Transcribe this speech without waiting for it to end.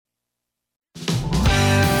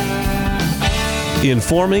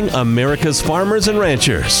informing America's farmers and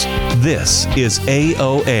ranchers. This is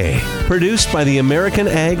AOA, produced by the American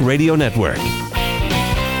Ag Radio Network.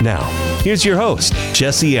 Now, here's your host,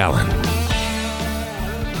 Jesse Allen.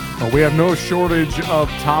 We have no shortage of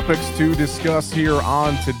topics to discuss here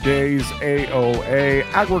on today's AOA,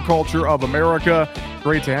 Agriculture of America.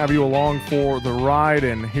 Great to have you along for the ride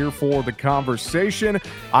and here for the conversation.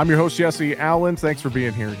 I'm your host, Jesse Allen. Thanks for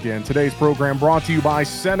being here again. Today's program brought to you by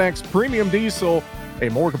Cenex Premium Diesel, a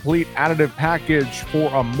more complete additive package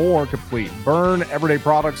for a more complete burn. Everyday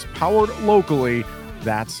products powered locally.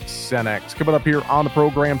 That's Cenex. Coming up here on the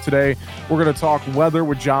program today, we're going to talk weather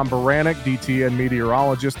with John Baranick, DTN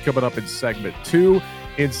Meteorologist, coming up in segment 2.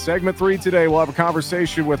 In segment 3 today, we'll have a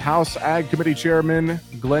conversation with House Ag Committee Chairman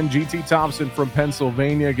Glenn G.T. Thompson from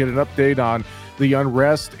Pennsylvania, get an update on the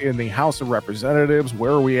unrest in the House of Representatives.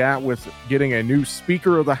 Where are we at with getting a new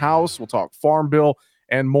Speaker of the House? We'll talk Farm Bill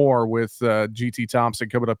and more with G.T. Thompson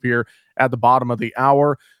coming up here at the bottom of the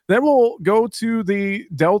hour. Then we'll go to the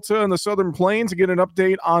Delta and the Southern Plains to get an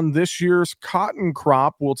update on this year's cotton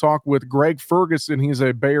crop. We'll talk with Greg Ferguson. He's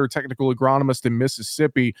a Bayer technical agronomist in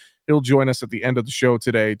Mississippi. He'll join us at the end of the show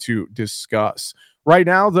today to discuss. Right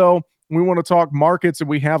now, though, we want to talk markets, and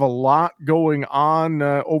we have a lot going on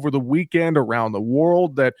over the weekend around the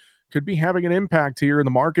world that could be having an impact here in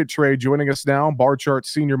the market trade. Joining us now, Barchart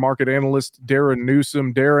Senior Market Analyst Darin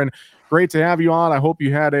Newsom. Darin, great to have you on. I hope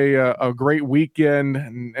you had a great weekend.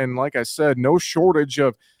 And like I said, no shortage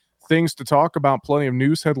of things to talk about, plenty of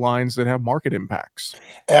news headlines that have market impacts.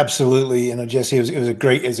 Absolutely. Jesse, it was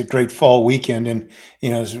a great fall weekend. And,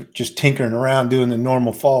 just tinkering around doing the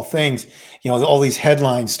normal fall things, all these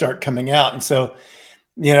headlines start coming out. And so,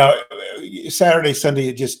 Saturday,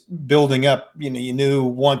 Sunday, just building up, you knew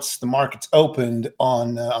once the markets opened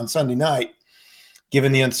on Sunday night,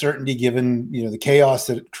 given the uncertainty, given, the chaos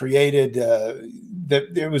that it created,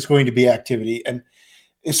 that there was going to be activity. And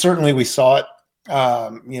certainly we saw it,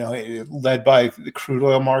 led by the crude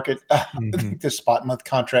oil market. I think the spot month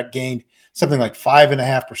contract gained something like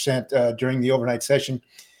 5.5% during the overnight session.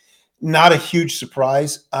 Not a huge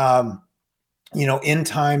surprise. In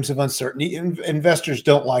times of uncertainty, investors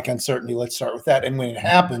don't like uncertainty. Let's start with that. And when it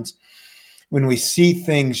happens, when we see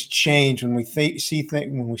things change, when we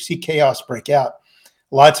see chaos break out,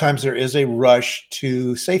 a lot of times there is a rush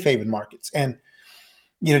to safe haven markets. And,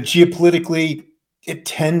 geopolitically, it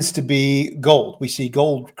tends to be gold. We see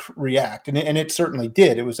gold react, and it certainly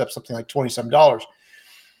did. It was up something like $20-some.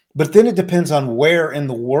 But then it depends on where in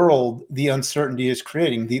the world the uncertainty is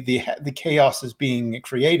creating, the chaos is being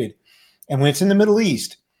created. And when it's in the Middle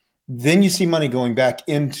East, then you see money going back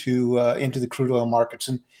into the crude oil markets,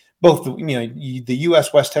 and both the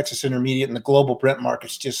U.S. West Texas Intermediate and the global Brent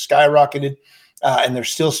markets just skyrocketed, and they're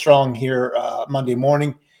still strong here Monday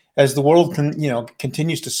morning as the world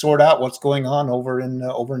continues to sort out what's going on over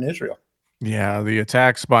in Israel. Yeah, the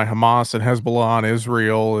attacks by Hamas and Hezbollah on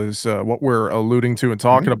Israel is what we're alluding to and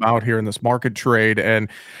talking about here in this market trade. And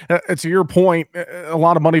to your point, a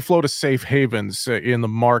lot of money flow to safe havens in the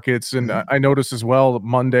markets. And I noticed as well that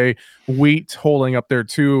Monday, wheat holding up there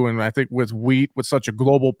too. And I think with wheat, with such a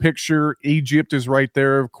global picture, Egypt is right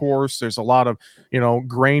there, of course. There's a lot of,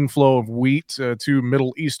 grain flow of wheat to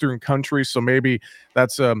Middle Eastern countries. So maybe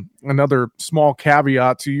that's another small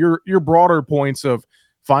caveat to your broader points of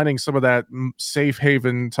finding some of that safe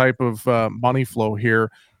haven type of money flow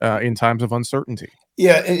here in times of uncertainty.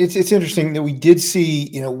 Yeah, it's interesting that we did see,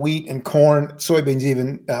 wheat and corn, soybeans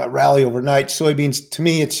even rally overnight. Soybeans, to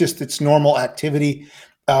me, it's normal activity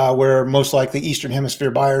where most likely Eastern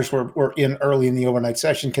Hemisphere buyers were in early in the overnight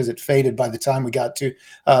session because it faded by the time we got to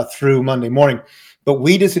through Monday morning. But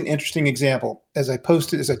wheat is an interesting example. As I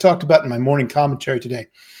talked about in my morning commentary today,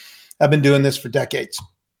 I've been doing this for decades.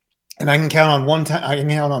 And I can count on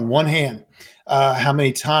one hand how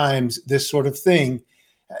many times this sort of thing,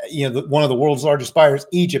 one of the world's largest buyers,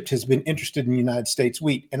 Egypt, has been interested in United States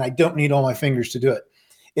wheat. And I don't need all my fingers to do it.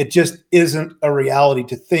 It just isn't a reality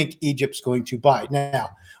to think Egypt's going to buy. Now,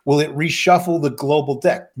 will it reshuffle the global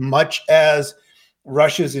deck, much as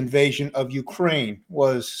Russia's invasion of Ukraine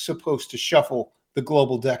was supposed to shuffle the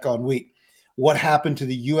global deck on wheat? What happened to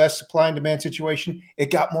the U.S. supply and demand situation? It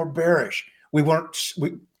got more bearish.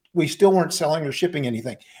 We still weren't selling or shipping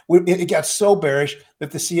anything. It got so bearish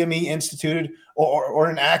that the CME instituted or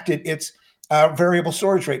enacted its variable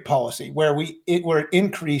storage rate policy, where it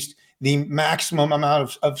increased the maximum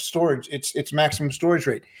amount of storage, its maximum storage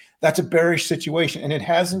rate. That's a bearish situation, and it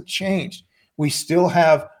hasn't changed. We still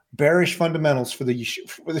have bearish fundamentals for the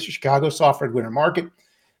Chicago soft winter market.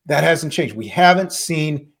 That hasn't changed. We haven't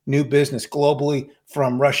seen new business globally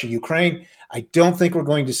from Russia, Ukraine. I don't think we're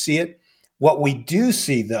going to see it. What we do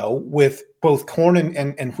see, though, with both corn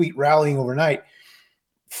and wheat rallying overnight,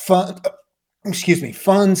 funds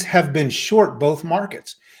have been short both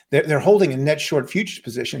markets. They're holding a net short futures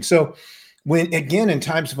position. So when, again, in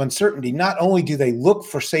times of uncertainty, not only do they look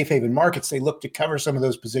for safe haven markets, they look to cover some of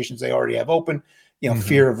those positions they already have open,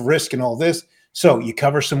 fear of risk and all this. So you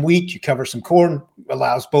cover some wheat, you cover some corn,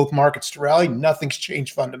 allows both markets to rally. Nothing's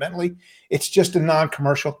changed fundamentally. It's just a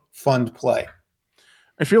non-commercial fund play.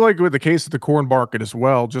 I feel like with the case of the corn market as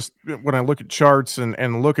well, just when I look at charts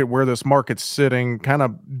and look at where this market's sitting, kind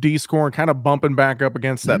of D-scoring, kind of bumping back up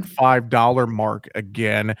against that $5 mark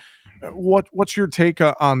again. What's your take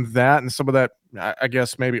on that and some of that, I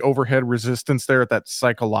guess, maybe overhead resistance there at that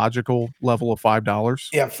psychological level of $5?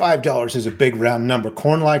 Yeah, $5 is a big round number.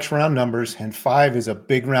 Corn likes round numbers, and 5 is a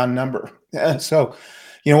big round number. So,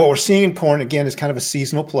 what we're seeing in corn, again, is kind of a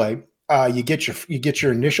seasonal play. You get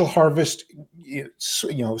your initial harvest,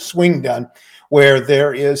 swing done, where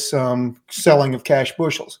there is some selling of cash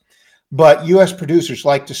bushels. But U.S. producers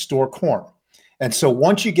like to store corn. And so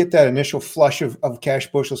once you get that initial flush of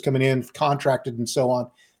cash bushels coming in, contracted and so on,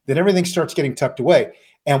 then everything starts getting tucked away.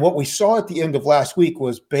 And what we saw at the end of last week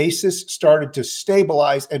was basis started to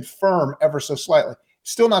stabilize and firm ever so slightly.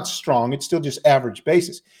 Still not strong. It's still just average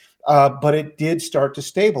basis. But it did start to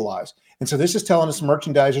stabilize. And so this is telling us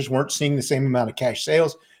merchandisers weren't seeing the same amount of cash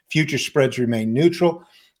sales. Future spreads remain neutral.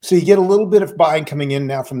 So you get a little bit of buying coming in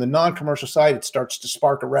now from the non-commercial side. It starts to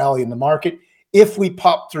spark a rally in the market. If we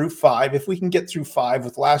pop through 5, if we can get through 5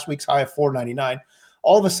 with last week's high of 499,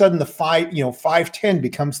 all of a sudden the 510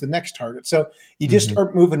 becomes the next target. So you just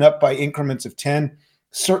start moving up by increments of 10.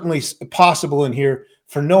 Certainly possible in here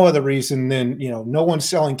for no other reason than, no one's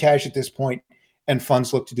selling cash at this point, and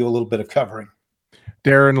funds look to do a little bit of covering.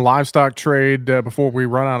 Darin, livestock trade, before we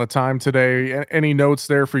run out of time today, any notes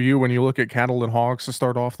there for you when you look at cattle and hogs to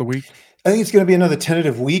start off the week? I think it's going to be another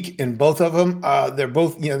tentative week in both of them. They're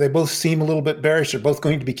both, they both seem a little bit bearish. They're both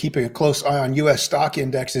going to be keeping a close eye on U.S. stock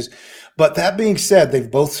indexes. But that being said, they've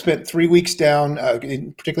both spent 3 weeks down,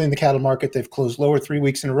 particularly in the cattle market. They've closed lower 3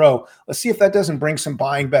 weeks in a row. Let's see if that doesn't bring some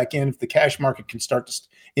buying back in, if the cash market can start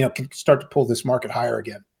to pull this market higher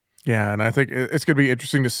again. Yeah, and I think it's going to be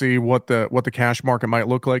interesting to see what the cash market might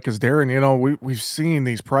look like, because Darin, we've seen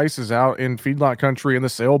these prices out in feedlot country in the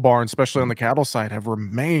sale barn, especially on the cattle side, have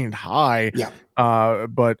remained high. Yeah.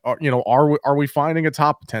 But are we finding a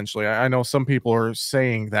top potentially? I know some people are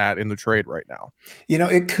saying that in the trade right now.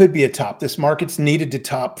 It could be a top. This market's needed to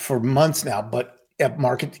top for months now, but a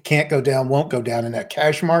market can't go down, won't go down, and that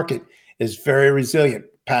cash market is very resilient.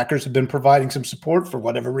 Packers have been providing some support for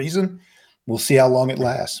whatever reason. We'll see how long it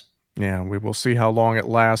lasts. Yeah, we will see how long it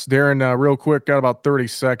lasts. Darin, real quick, got about 30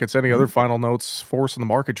 seconds. Any other final notes for us in the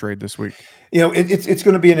market trade this week? It's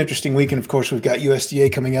going to be an interesting week. And of course, we've got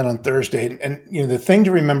USDA coming out on Thursday. And the thing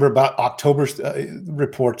to remember about October's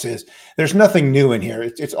reports is there's nothing new in here.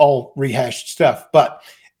 It's all rehashed stuff. But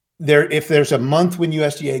if there's a month when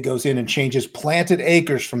USDA goes in and changes planted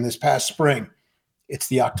acres from this past spring, it's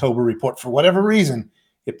the October report. For whatever reason,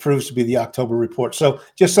 it proves to be the October report. So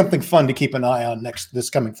just something fun to keep an eye on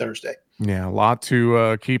this coming Thursday. Yeah, a lot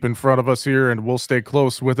to keep in front of us here, and we'll stay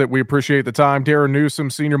close with it. We appreciate the time. Darin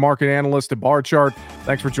Newsom, Senior Market Analyst at Barchart.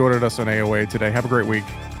 Thanks for joining us on AOA today. Have a great week.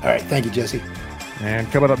 All right. Thank you, Jesse. And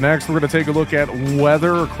coming up next, we're going to take a look at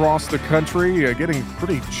weather across the country. Getting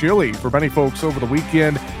pretty chilly for many folks over the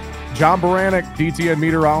weekend. John Baranick, DTN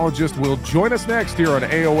Meteorologist, will join us next here on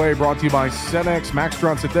AOA, brought to you by Cenex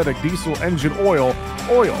Maxtron Synthetic Diesel Engine Oil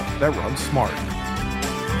that runs smart.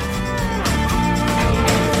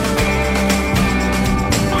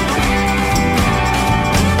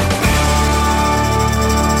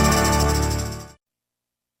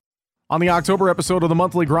 On the October episode of the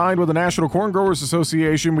Monthly Grind with the National Corn Growers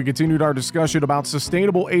Association, we continued our discussion about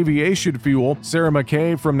sustainable aviation fuel. Sarah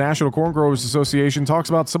McKay from National Corn Growers Association talks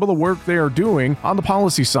about some of the work they are doing on the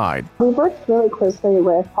policy side. We've worked really closely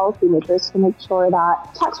with policymakers to make sure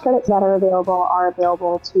that tax credits that are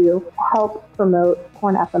available to help promote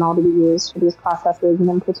corn ethanol to be used for these processes, and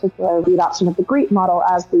in particular the adoption of the GREET model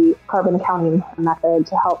as the carbon accounting method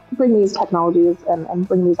to help bring these technologies and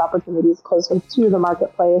bring these opportunities closer to the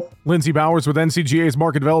marketplace. Lindsay Bowers with NCGA's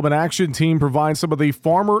Market Development Action Team provides some of the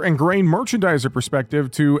farmer and grain merchandiser perspective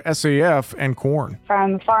to SAF and corn.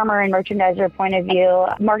 From farmer and merchandiser point of view,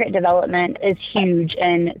 market development is huge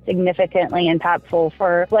and significantly impactful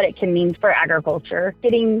for what it can mean for agriculture.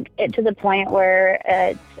 Getting it to the point where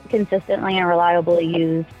it's consistently and reliably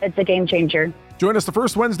used, it's a game changer. Join us the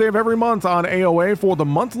first Wednesday of every month on AOA for the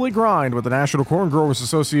Monthly Grind with the National Corn Growers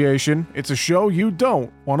Association. It's a show you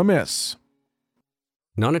don't want to miss.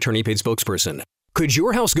 Non-attorney paid spokesperson. Could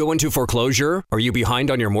your house go into foreclosure? Are you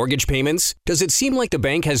behind on your mortgage payments? Does it seem like the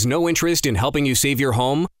bank has no interest in helping you save your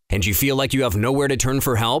home? And you feel like you have nowhere to turn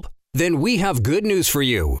for help? Then we have good news for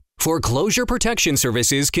you. Foreclosure Protection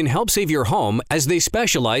Services can help save your home as they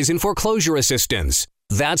specialize in foreclosure assistance.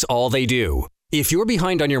 That's all they do. If you're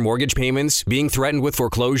behind on your mortgage payments, being threatened with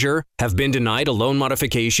foreclosure, have been denied a loan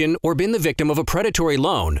modification, or been the victim of a predatory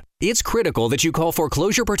loan, it's critical that you call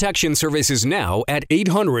Foreclosure Protection Services now at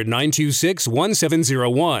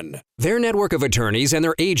 800-926-1701. Their network of attorneys and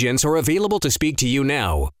their agents are available to speak to you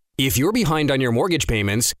now. If you're behind on your mortgage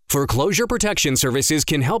payments, Foreclosure Protection Services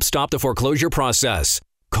can help stop the foreclosure process.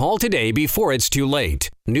 Call today before it's too late.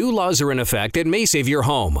 New laws are in effect that may save your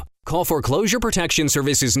home. Call Foreclosure Protection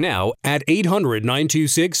Services now at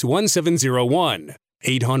 800-926-1701.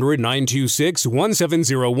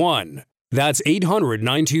 800-926-1701. That's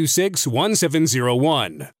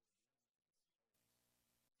 800-926-1701.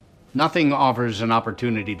 Nothing offers an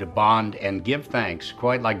opportunity to bond and give thanks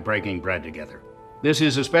quite like breaking bread together. This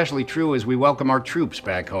is especially true as we welcome our troops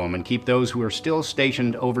back home and keep those who are still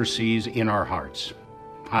stationed overseas in our hearts.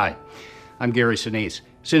 Hi, I'm Gary Sinise.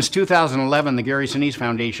 Since 2011, the Gary Sinise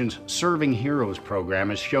Foundation's Serving Heroes program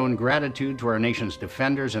has shown gratitude to our nation's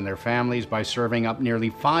defenders and their families by serving up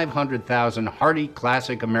nearly 500,000 hearty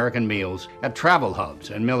classic American meals at travel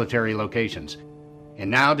hubs and military locations.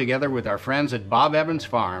 And now, together with our friends at Bob Evans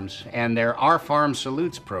Farms and their Our Farm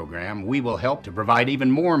Salutes program, we will help to provide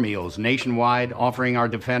even more meals nationwide, offering our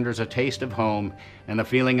defenders a taste of home and a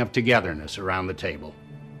feeling of togetherness around the table.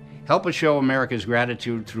 Help us show America's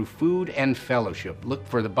gratitude through food and fellowship. Look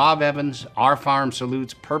for the Bob Evans Our Farm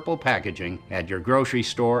Salutes purple packaging at your grocery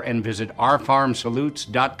store and visit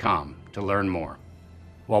ourfarmsalutes.com to learn more.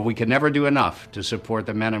 While we can never do enough to support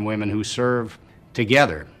the men and women who serve,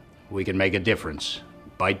 together we can make a difference,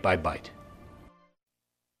 bite by bite.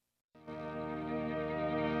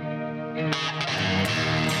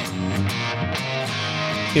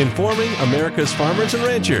 Informing America's farmers and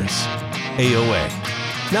ranchers. AOA.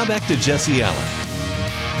 Now back to Jesse Allen.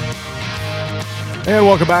 And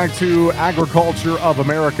welcome back to Agriculture of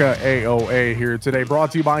America, AOA, here today,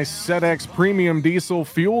 brought to you by Cenex Premium Diesel,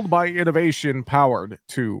 fueled by innovation, powered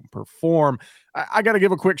to perform. I got to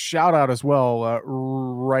give a quick shout out as well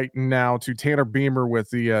right now to Tanner Beamer with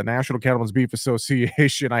the National Cattlemen's Beef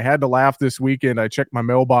Association. I had to laugh this weekend. I checked my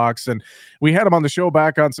mailbox, and we had him on the show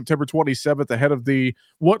back on September 27th ahead of the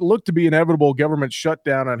what looked to be inevitable government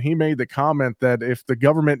shutdown, and he made the comment that if the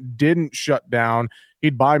government didn't shut down,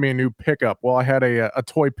 he'd buy me a new pickup. Well, I had a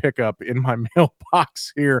toy pickup in my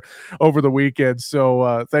mailbox here over the weekend.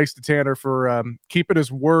 So thanks to Tanner for keeping his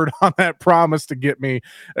word on that promise to get me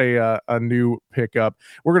a new pickup.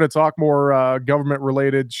 We're going to talk more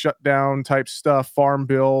government-related shutdown type stuff, Farm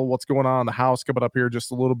Bill, what's going on in the House coming up here just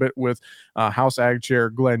a little bit with House Ag Chair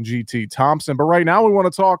Glenn G.T. Thompson. But right now we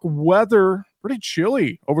want to talk weather. Pretty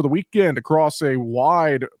chilly over the weekend across a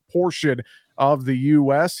wide portion of the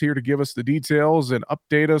U.S. Here to give us the details and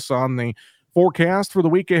update us on the forecast for the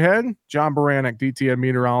week ahead, John Baranick, DTN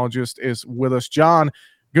Meteorologist, is with us. John,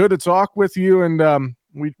 good to talk with you. And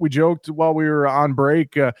we joked while we were on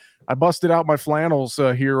break. I busted out my flannels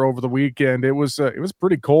here over the weekend. It was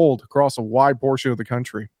pretty cold across a wide portion of the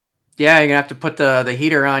country. Yeah, you're gonna have to put the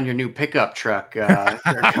heater on your new pickup truck. I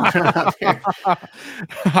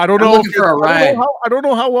don't know. I don't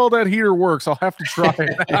know how well that heater works. I'll have to try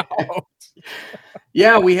it out.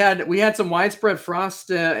 Yeah, we had some widespread frost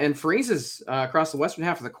and freezes across the western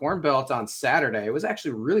half of the Corn Belt on Saturday. It was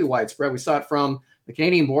actually really widespread. We saw it from the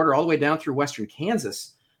Canadian border all the way down through western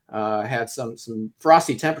Kansas. Had some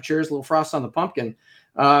frosty temperatures, a little frost on the pumpkin.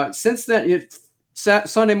 Since then,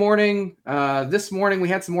 Sunday morning, this morning, we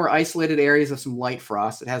had some more isolated areas of some light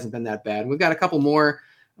frost. It hasn't been that bad. We've got a couple more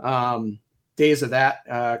days of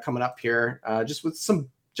that coming up here, just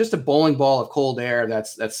a bowling ball of cold air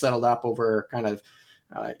that's settled up over kind of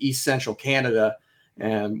east central Canada.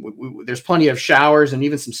 And there's plenty of showers and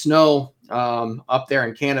even some snow up there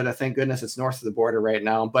in Canada. Thank goodness it's north of the border right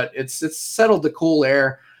now, but it's settled the cool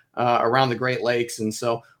air around the Great Lakes. And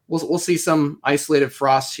so we'll see some isolated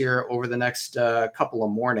frosts here over the next couple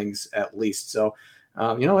of mornings at least. So,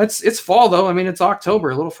 it's fall though. I mean, it's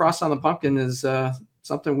October. A little frost on the pumpkin is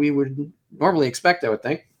something we would normally expect, I would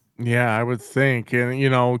think. Yeah, I would think.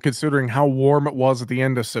 And, considering how warm it was at the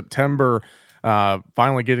end of September,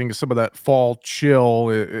 finally getting to some of that fall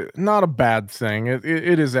chill, not a bad thing.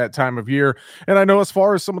 It is that time of year. And I know as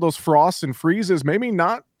far as some of those frosts and freezes, maybe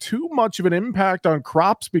not too much of an impact on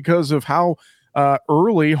crops because of how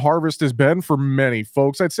early harvest has been for many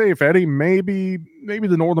folks. I'd say, if any, maybe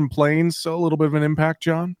the Northern Plains, a little bit of an impact,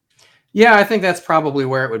 John. Yeah, I think that's probably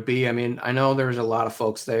where it would be. I mean, I know there's a lot of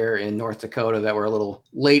folks there in North Dakota that were a little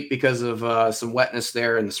late because of some wetness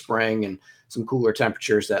there in the spring and some cooler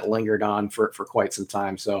temperatures that lingered on for quite some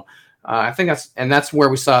time. So I think that's where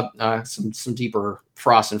we saw some deeper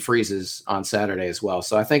frost and freezes on Saturday as well.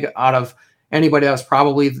 So I think out of anybody, that was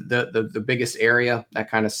probably the biggest area that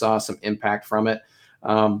kind of saw some impact from it.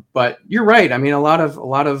 But you're right. I mean, a lot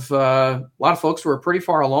of folks were pretty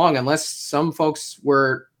far along, unless some folks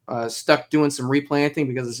were stuck doing some replanting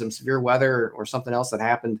because of some severe weather or something else that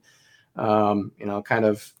happened, kind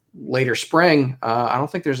of later spring. I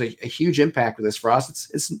don't think there's a huge impact with this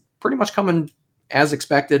frost. It's pretty much coming as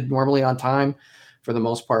expected, normally on time for the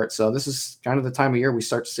most part. So this is kind of the time of year we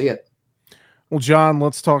start to see it. Well, John,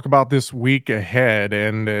 let's talk about this week ahead.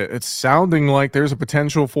 And it's sounding like there's a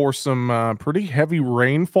potential for some pretty heavy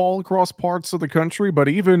rainfall across parts of the country, but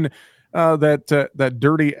even that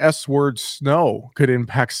dirty S word snow could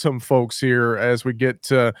impact some folks here as we get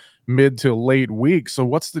to mid to late week. So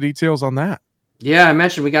what's the details on that? Yeah, I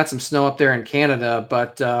mentioned we got some snow up there in Canada,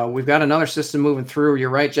 but we've got another system moving through. You're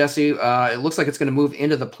right, Jesse. It looks like it's going to move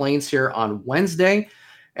into the plains here on Wednesday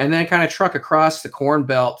and then kind of truck across the Corn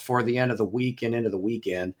Belt for the end of the week and into the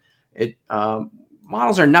weekend.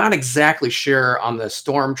 Models are not exactly sure on the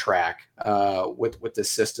storm track with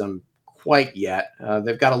this system quite yet.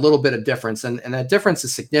 They've got a little bit of difference, and that difference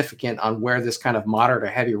is significant on where this kind of moderate or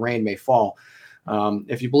heavy rain may fall.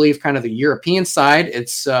 If you believe kind of the European side,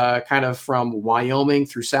 it's kind of from Wyoming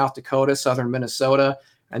through South Dakota, southern Minnesota,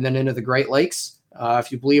 and then into the Great Lakes. If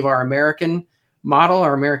you believe our American model,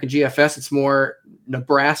 our American GFS, it's more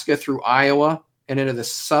Nebraska through Iowa and into the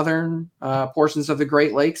southern portions of the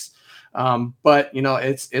Great Lakes. But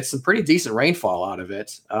it's some pretty decent rainfall out of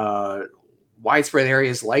it. Widespread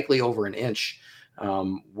areas, likely over an inch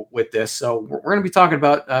with this. So we're going to be talking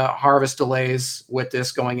about harvest delays with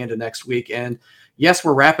this going into next week. And yes,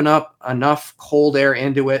 we're wrapping up enough cold air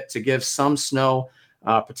into it to give some snow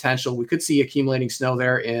potential. We could see accumulating snow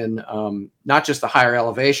there in not just the higher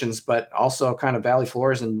elevations, but also kind of valley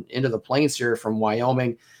floors and into the plains here from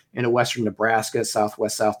Wyoming into western Nebraska,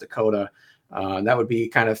 southwest South Dakota. That would be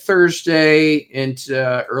kind of Thursday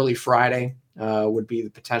into early Friday would be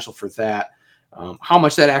the potential for that. How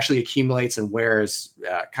much that actually accumulates and where is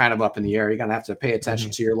kind of up in the air. You're going to have to pay attention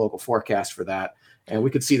to your local forecast for that. And we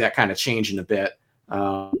could see that kind of change in a bit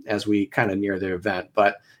as we kind of near the event.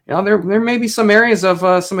 But, there may be some areas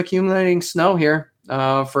of some accumulating snow here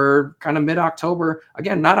for kind of mid-October.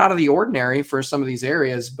 Again, not out of the ordinary for some of these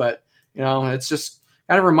areas, but, it's just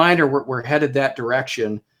kind of a reminder we're headed that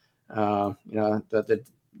direction, the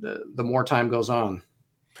more time goes on.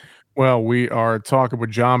 Well, we are talking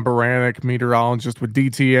with John Baranick, meteorologist with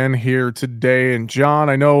DTN here today. And John,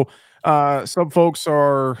 I know some folks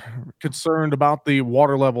are concerned about the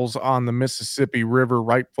water levels on the Mississippi River,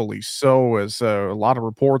 rightfully so, as a lot of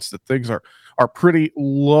reports that things are pretty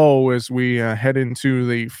low as we head into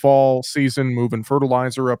the fall season, moving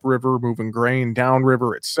fertilizer upriver, moving grain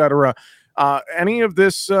downriver, etc. Any of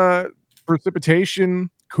this precipitation,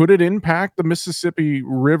 could it impact the Mississippi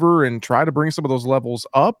River and try to bring some of those levels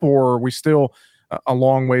up, or are we still a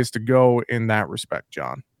long ways to go in that respect,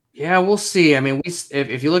 John? Yeah, we'll see. I mean,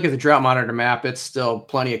 if you look at the drought monitor map, it's still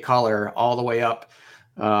plenty of color all the way up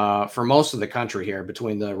for most of the country here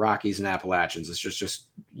between the Rockies and Appalachians. It's just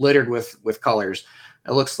littered with colors.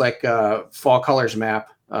 It looks like fall colors map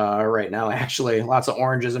right now, actually. Lots of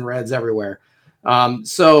oranges and reds everywhere.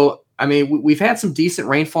 So I mean, we've had some decent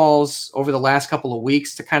rainfalls over the last couple of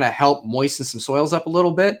weeks to kind of help moisten some soils up a little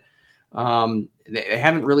bit. They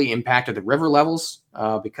haven't really impacted the river levels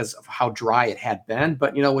because of how dry it had been.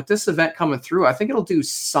 But, with this event coming through, I think it'll do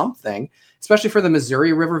something, especially for the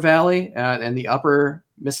Missouri River Valley and the upper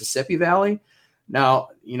Mississippi Valley. Now,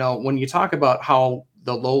 when you talk about how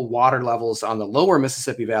the low water levels on the lower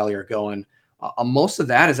Mississippi Valley are going, most of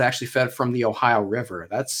that is actually fed from the Ohio River.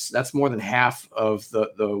 That's more than half of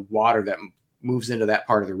the water that moves into that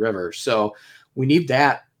part of the river. So we need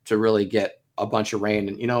that to really get a bunch of rain.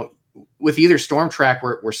 And, with either storm track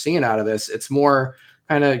we're seeing out of this, it's more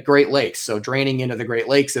kind of Great Lakes. So draining into the Great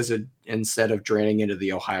Lakes instead of draining into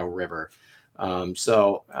the Ohio River. We're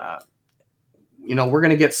going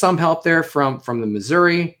to get some help there from the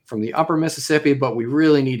Missouri, from the upper Mississippi, but we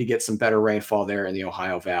really need to get some better rainfall there in the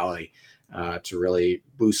Ohio Valley to really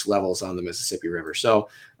boost levels on the Mississippi River. So,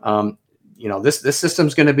 this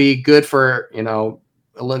system's going to be good for,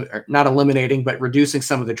 not eliminating, but reducing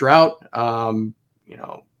some of the drought,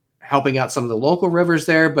 helping out some of the local rivers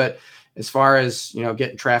there. But as far as,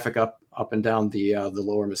 getting traffic up and down the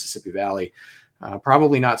lower Mississippi Valley,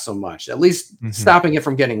 Probably not so much, at least stopping it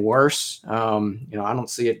from getting worse. I don't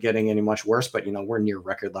see it getting any much worse, but we're near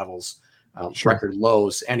record levels, record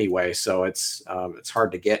lows anyway. So it's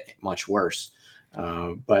hard to get much worse.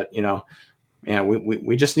 But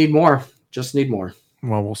we just need more.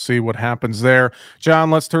 Well, we'll see what happens there. John,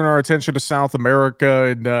 let's turn our attention to South America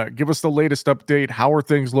and give us the latest update. How are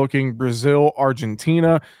things looking? Brazil,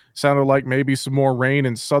 Argentina. Sounded like maybe some more rain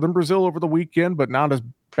in southern Brazil over the weekend, but not as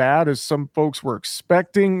bad as some folks were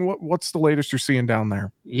expecting. What's the latest you're seeing down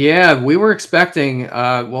there? Yeah, we were expecting,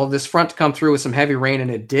 this front to come through with some heavy rain, and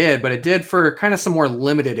it did, but it did for kind of some more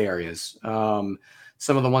limited areas.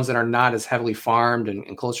 Some of the ones that are not as heavily farmed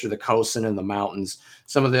and closer to the coast and in the mountains.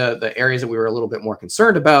 Some of the areas that we were a little bit more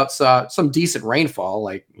concerned about saw some decent rainfall,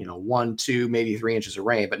 like 1, 2, maybe 3 inches of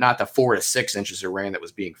rain, but not the 4 to 6 inches of rain that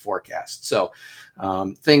was being forecast. So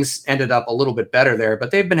things ended up a little bit better there, but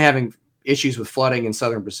they've been having issues with flooding in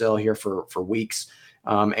southern Brazil here for weeks.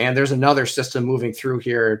 And there's another system moving through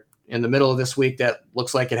here in the middle of this week that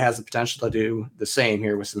looks like it has the potential to do the same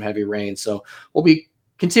here with some heavy rain. So we'll be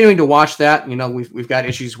continuing to watch that. We've got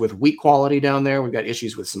issues with wheat quality down there. We've got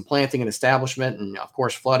issues with some planting and establishment, and of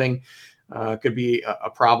course flooding could be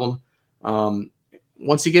a problem.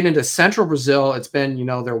 Once you get into central Brazil, it's been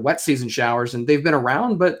their wet season showers, and they've been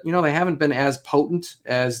around, but they haven't been as potent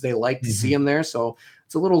as they like to see them there. So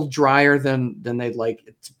it's a little drier than they'd like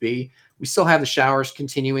it to be. We still have the showers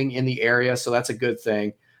continuing in the area, so that's a good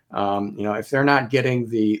thing. If they're not getting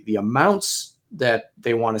the amounts that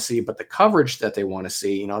they want to see, but the coverage that they want to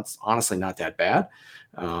see, it's honestly not that bad,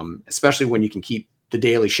 especially when you can keep the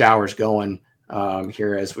daily showers going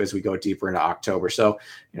here as we go deeper into October. So,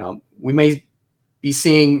 we may be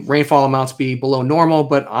seeing rainfall amounts be below normal,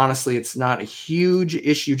 but honestly, it's not a huge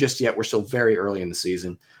issue just yet. We're still very early in the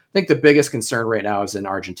season. I think the biggest concern right now is in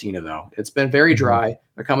Argentina, though. It's been very dry.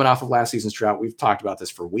 They're coming off of last season's drought. We've talked about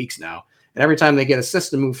this for weeks now. And every time they get a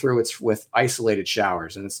system move through, it's with isolated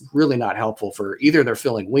showers. And it's really not helpful for either their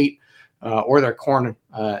filling wheat or their corn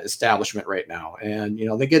establishment right now. And,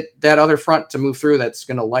 they get that other front to move through that's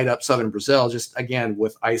going to light up southern Brazil, just again,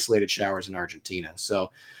 with isolated showers in Argentina.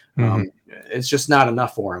 So it's just not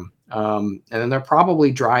enough for them. And then they're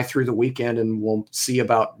probably dry through the weekend, and we'll see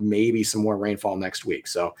about maybe some more rainfall next week.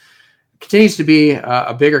 So it continues to be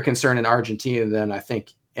a bigger concern in Argentina than I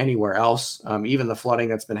think anywhere else. Even the flooding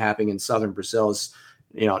that's been happening in southern Brazil is,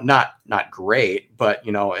 not great, but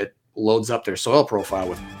it loads up their soil profile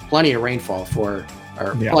with plenty of rainfall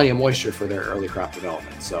plenty of moisture for their early crop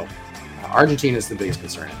development. So Argentina is the biggest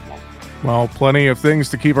concern at the moment. Well, plenty of things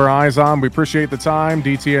to keep our eyes on. We appreciate the time.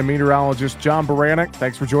 DTN Meteorologist John Baranick,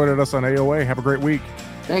 thanks for joining us on AOA. Have a great week.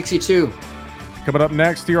 Thanks, you too. Coming up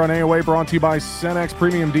next here on AOA, brought to you by Cenex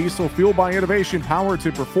Premium Diesel, fueled by innovation, powered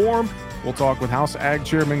to perform. We'll talk with House Ag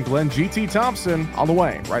Chairman Glenn G.T. Thompson on the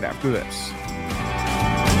way right after this.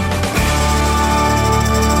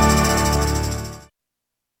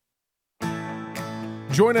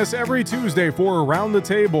 Join us every Tuesday for Around the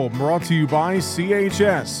Table, brought to you by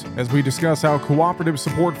CHS, as we discuss how cooperatives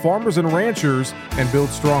support farmers and ranchers and build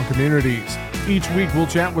strong communities. Each week, we'll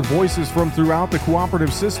chat with voices from throughout the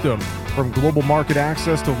cooperative system. From global market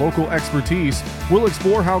access to local expertise, we'll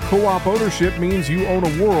explore how co-op ownership means you own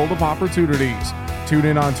a world of opportunities. Tune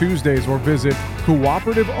in on Tuesdays or visit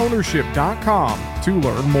cooperativeownership.com to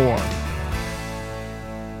learn more.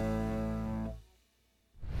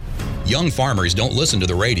 Young farmers don't listen to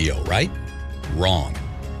the radio, right? Wrong.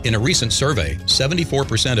 In a recent survey,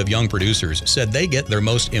 74% of young producers said they get their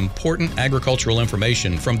most important agricultural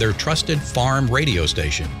information from their trusted farm radio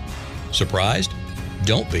station. Surprised?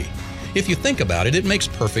 Don't be. If you think about it, it makes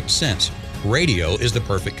perfect sense. Radio is the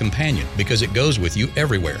perfect companion because it goes with you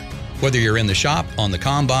everywhere. Whether you're in the shop, on the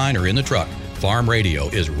combine, or in the truck, farm radio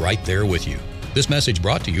is right there with you. This message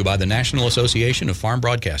brought to you by the National Association of Farm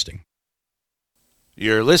Broadcasting.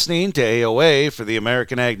 You're listening to AOA for the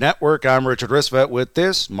American Ag Network. I'm Richard Risvet with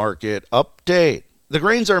this market update. The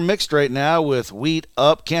grains are mixed right now, with wheat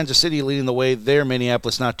up, Kansas City leading the way there,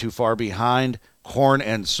 Minneapolis not too far behind. Corn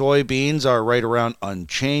and soybeans are right around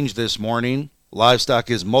unchanged this morning. Livestock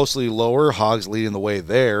is mostly lower, hogs leading the way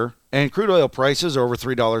there. And crude oil prices are over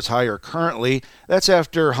 $3 higher currently. That's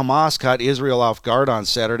after Hamas caught Israel off guard on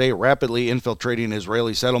Saturday, rapidly infiltrating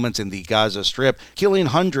Israeli settlements in the Gaza Strip, killing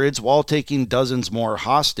hundreds while taking dozens more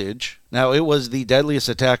hostage. Now, it was the deadliest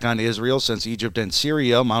attack on Israel since Egypt and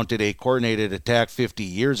Syria mounted a coordinated attack 50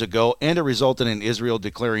 years ago, and it resulted in Israel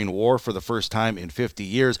declaring war for the first time in 50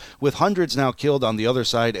 years, with hundreds now killed on the other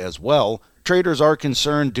side as well. Traders are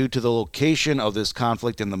concerned due to the location of this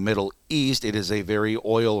conflict in the Middle East, it is a very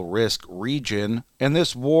oil risk region. And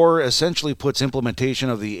this war essentially puts implementation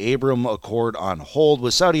of the Abraham Accord on hold,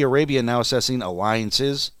 with Saudi Arabia now assessing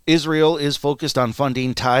alliances. Israel is focused on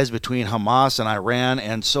funding ties between Hamas and Iran,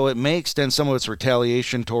 and so it may extend some of its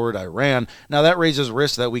retaliation toward Iran. Now that raises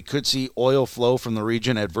risk that we could see oil flow from the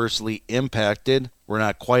region adversely impacted. We're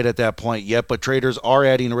not quite at that point yet, but traders are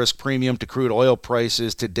adding a risk premium to crude oil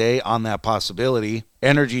prices today on that possibility.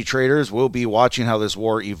 Energy traders will be watching how this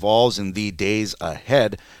war evolves in the days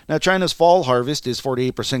ahead. Now, China's fall harvest is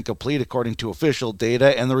 48% complete according to official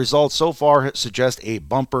data, and the results so far suggest a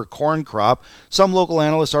bumper corn crop. Some local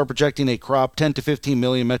analysts are projecting a crop 10 to 15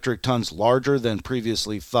 million metric tons larger than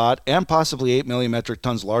previously thought, and possibly 8 million metric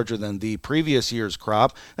tons larger than the previous year's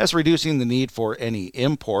crop. That's reducing the need for any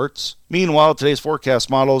imports. Meanwhile, today's forecast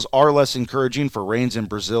models are less encouraging for rains in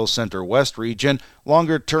Brazil's center-west region.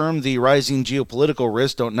 Longer term, the rising geopolitical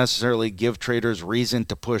risks don't necessarily give traders reason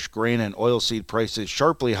to push grain and oilseed prices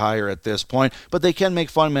sharply higher at this point, but they can make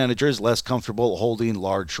fund managers less comfortable holding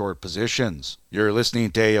large short positions. You're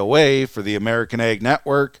listening to AOA for the American Ag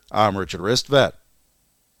Network. I'm Richard Ristvet.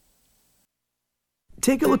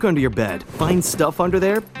 Take a look under your bed. Find stuff under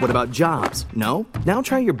there? What about jobs? No? Now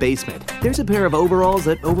try your basement. There's a pair of overalls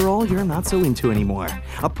that overall you're not so into anymore.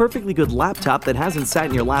 A perfectly good laptop that hasn't sat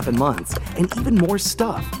in your lap in months. And even more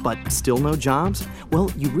stuff, but still no jobs? Well,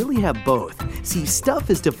 you really have both. See, stuff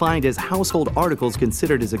is defined as household articles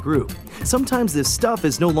considered as a group. Sometimes this stuff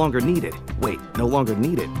is no longer needed. Wait, no longer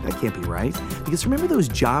needed? That can't be right. Because remember those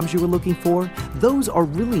jobs you were looking for? Those are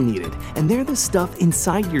really needed, and they're the stuff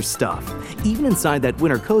inside your stuff. Even inside that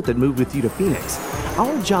winter coat that moved with you to Phoenix.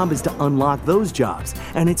 Our job is to unlock those jobs,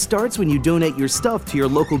 and it starts when you donate your stuff to your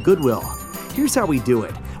local Goodwill. Here's how we do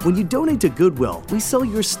it. When you donate to Goodwill, we sell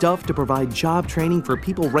your stuff to provide job training for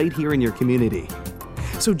people right here in your community.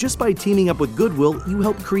 So just by teaming up with Goodwill, you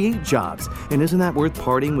help create jobs. And isn't that worth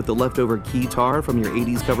parting with the leftover guitar from your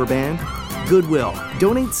 80s cover band? Goodwill.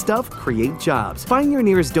 Donate stuff, create jobs. Find your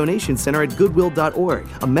nearest donation center at goodwill.org.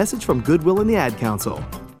 A message from Goodwill and the Ad Council.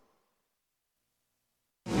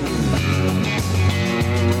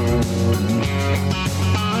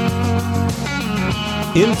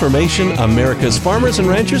 Information America's farmers and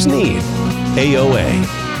ranchers need. AOA.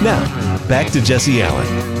 Now, back to Jesse Allen.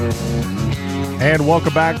 And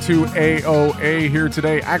welcome back to AOA here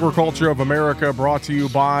today. Agriculture of America brought to you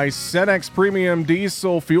by Cenex Premium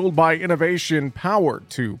Diesel, fueled by innovation, powered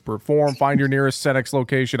to perform. Find your nearest Cenex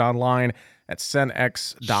location online at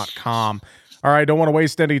cenex.com. All right, don't want to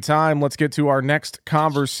waste any time. Let's get to our next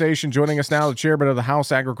conversation. Joining us now, the chairman of the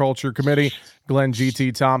House Agriculture Committee, Glenn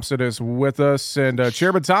G.T. Thompson, is with us. And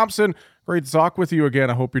Chairman Thompson, great to talk with you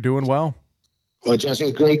again. I hope you're doing well. Well,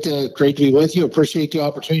 Jesse, great to be with you. Appreciate the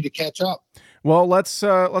opportunity to catch up. Well, let's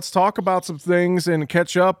talk about some things and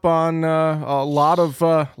catch up on a lot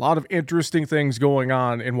of interesting things going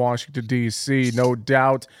on in Washington, D.C., no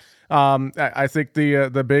doubt. I think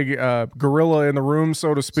the big gorilla in the room,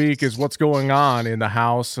 so to speak, is what's going on in the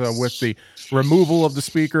House with the removal of the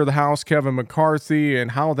Speaker of the House, Kevin McCarthy,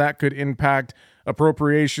 and how that could impact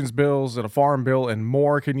appropriations bills and a farm bill and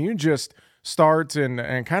more. Can you just start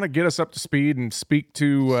and kind of get us up to speed and speak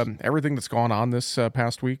to everything that's gone on this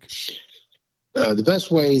past week? The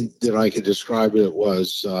best way that I could describe it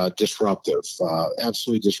was disruptive,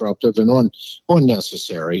 absolutely disruptive and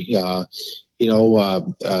unnecessary.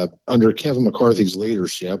 Under Kevin McCarthy's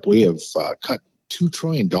leadership, we have cut $2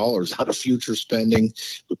 trillion out of future spending.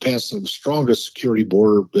 We passed the strongest security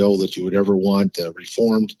border bill that you would ever want,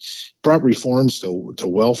 brought reforms to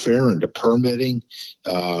welfare and to permitting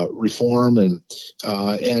reform. And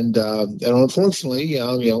unfortunately,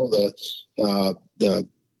 the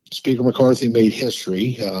Speaker McCarthy made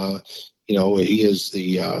history. He is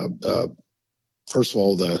the first of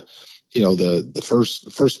all the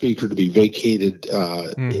first speaker to be vacated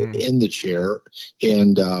in the chair,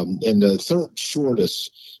 and the third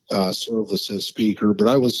shortest service as speaker. But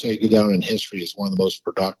I would say go down in history as one of the most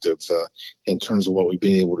productive in terms of what we've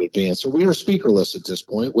been able to advance. So we are speakerless at this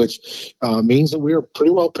point, which means that we are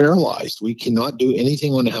pretty well paralyzed. We cannot do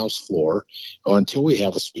anything on the House floor until we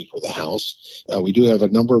have a Speaker of the House. We do have a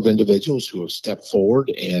number of individuals who have stepped forward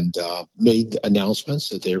and made announcements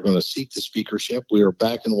that they're going to seek the speakership. We are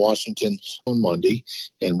back in Washington on Monday,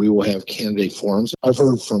 and we will have candidate forums. I've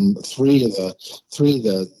heard from three of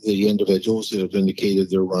the individuals that have indicated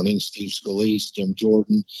they're running: Steve Scalise, Jim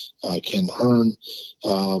Jordan, Ken Hearn.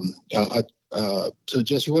 So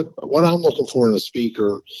Jesse, what I'm looking for in a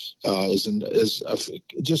speaker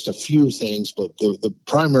just a few things, but the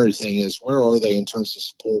primary thing is where are they in terms of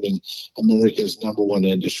supporting America's number one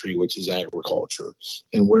industry, which is agriculture,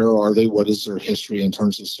 and where are they? What is their history in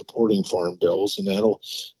terms of supporting farm bills, and that'll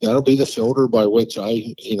be the filter by which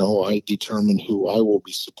I determine who I will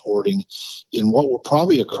be supporting. And what will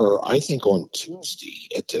probably occur, I think, on Tuesday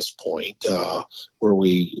at this point, where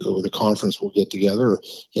the conference will get together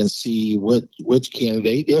and see which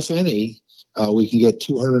candidate, if any, we can get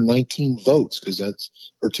 219 votes,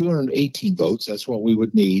 or 218 votes. That's what we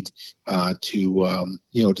would need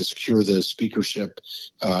to secure the speakership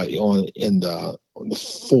in the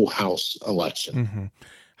full House election. Mm-hmm.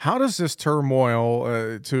 How does this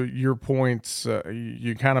turmoil, to your points,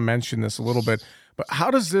 you kind of mentioned this a little bit, but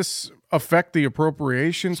how does this affect the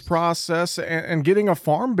appropriations process and getting a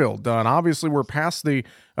farm bill done? Obviously, we're past the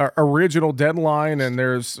original deadline, and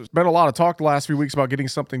there's been a lot of talk the last few weeks about getting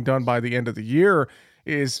something done by the end of the year.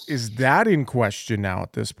 Is that in question now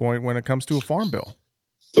at this point when it comes to a farm bill?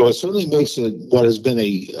 So it certainly makes what has been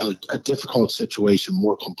a difficult situation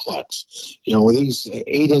more complex. With these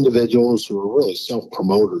 8 individuals who are really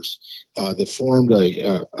self-promoters that formed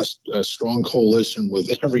a strong coalition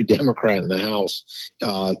with every Democrat in the House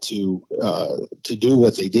to do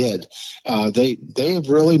what they did, they have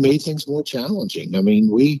really made things more challenging. I mean,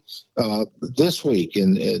 we this week,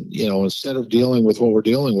 and instead of dealing with what we're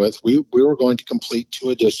dealing with, we were going to complete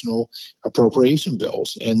 2 additional appropriation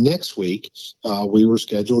bills, and next week we were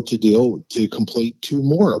scheduled to complete 2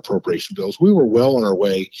 more appropriation bills. We were well on our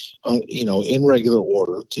way, in regular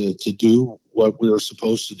order to do what we were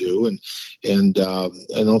supposed to do, and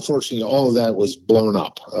unfortunately, all of that was blown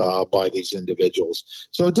up by these individuals.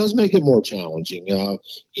 So it does make it more challenging.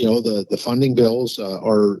 The funding bills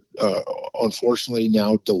are unfortunately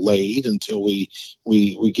now delayed until we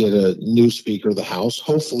get a new Speaker of the House.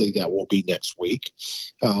 Hopefully, that will be next week.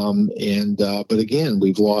 But again,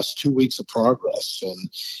 we've lost 2 weeks of progress,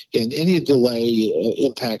 and any delay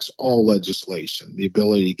impacts all legislation, the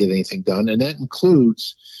ability to get anything done, and that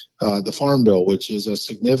includes the Farm Bill, which is a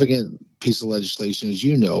significant piece of legislation, as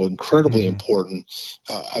you know, incredibly important,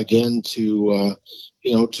 again, to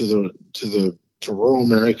rural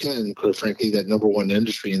America and, quite frankly, that number one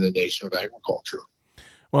industry in the nation of agriculture.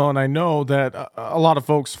 Well, and I know that a lot of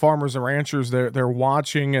folks, farmers and ranchers, they're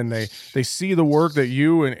watching, and they see the work that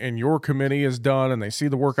you and your committee has done, and they see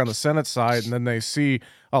the work on the Senate side, and then they see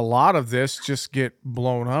a lot of this just get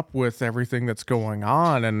blown up with everything that's going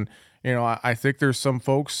on. And I think there's some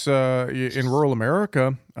folks in rural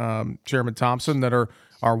America, Chairman Thompson, that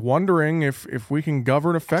are wondering if we can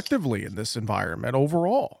govern effectively in this environment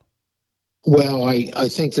overall. Well, I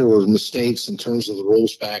think there were mistakes in terms of the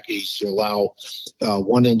rules package to allow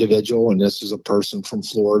one individual, and this is a person from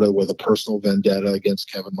Florida with a personal vendetta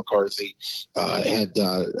against Kevin McCarthy, had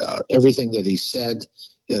everything that he said,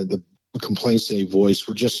 the complaints that he voiced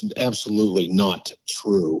were just absolutely not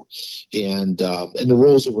true. And the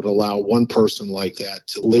rules that would allow one person like that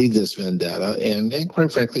to lead this vendetta and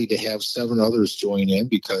quite frankly, to have 7 others join in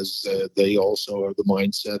because they also are the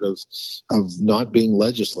mindset of not being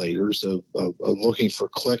legislators, of looking for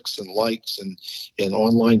clicks and likes and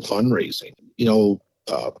online fundraising.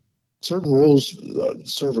 Certain rules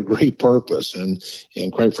serve a great purpose, and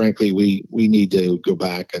quite frankly, we need to go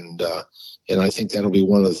back and I think that'll be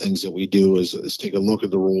one of the things that we do is take a look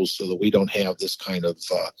at the rules so that we don't have this kind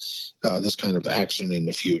of action in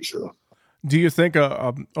the future. Do you think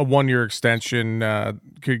a 1-year extension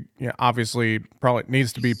could obviously probably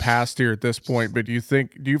needs to be passed here at this point? But do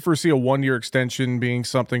you foresee a 1-year extension being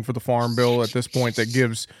something for the Farm Bill at this point that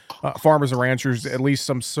gives farmers and ranchers at least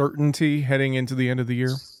some certainty heading into the end of the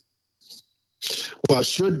year? Well,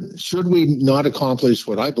 should we not accomplish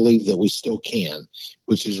what I believe that we still can,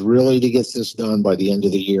 which is really to get this done by the end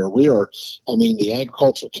of the year? The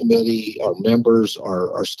Agriculture Committee, our members,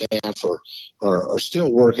 our staff are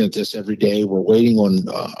still working at this every day. We're waiting on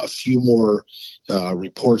a few more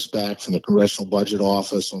reports back from the Congressional Budget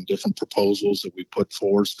Office on different proposals that we put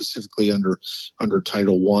forward, specifically under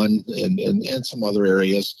Title I and some other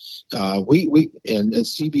areas. And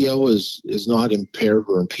CBO is not impaired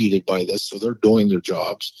or impeded by this, so they're doing their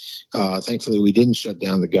jobs. Thankfully, we didn't shut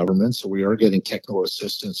down the government, so we are getting technical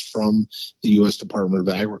assistance from the U.S. Department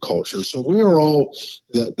of Agriculture. So we are all,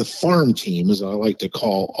 the farm team, as I like to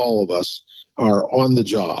call all of us, are on the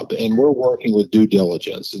job, and we're working with due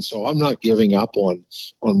diligence. And so I'm not giving up on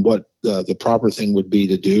what the proper thing would be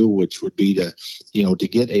to do, which would be to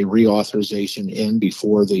get a reauthorization in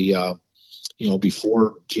before the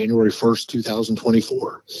before January 1st,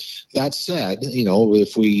 2024. That said,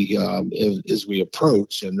 if we, as we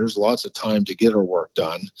approach, and there's lots of time to get our work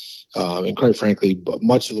done, and quite frankly,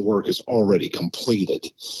 much of the work is already completed.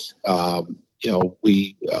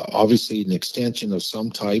 We obviously an extension of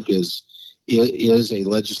some type is a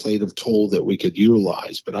legislative tool that we could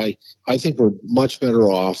utilize. But I think we're much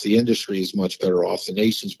better off. The industry is much better off. The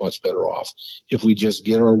nation's much better off if we just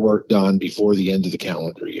get our work done before the end of the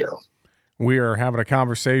calendar year. We are having a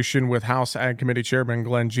conversation with House Ag Committee Chairman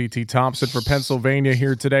Glenn G.T. Thompson for Pennsylvania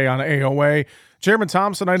here today on AOA. Chairman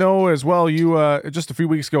Thompson, I know as well you just a few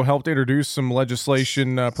weeks ago helped introduce some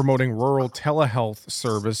legislation promoting rural telehealth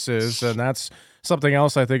services, and that's something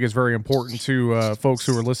else I think is very important to folks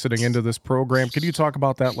who are listening into this program. Can you talk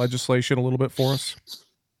about that legislation a little bit for us?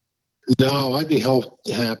 No, I'd be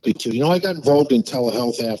happy to. I got involved in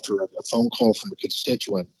telehealth after a phone call from a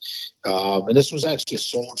constituent. And this was actually a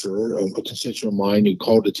soldier, a constituent of mine, who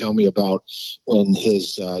called to tell me about when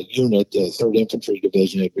his unit, the 3rd Infantry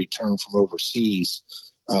Division, had returned from overseas.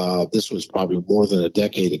 This was probably more than a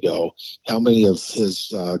decade ago. How many of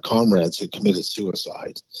his comrades had committed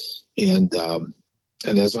suicide? And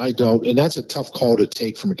as I don't, and that's a tough call to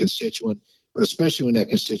take from a constituent, but especially when that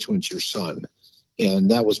constituent's your son.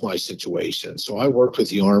 And that was my situation. So I worked with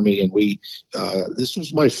the Army, and this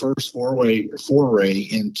was my first foray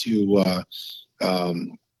into,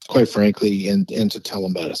 quite frankly, into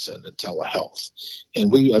telemedicine and telehealth.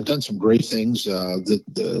 And I've done some great things.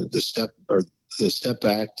 The STEP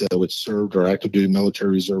Act, which served our active duty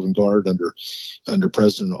military reserve and guard under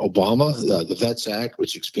President Obama, the VETS Act,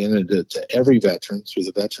 which expanded it to every veteran through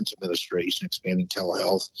the Veterans Administration, expanding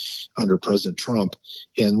telehealth under President Trump.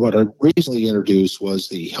 And what I recently introduced was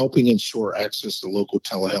the Helping Ensure Access to Local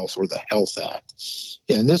Telehealth, or the Health Act.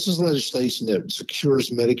 And this is legislation that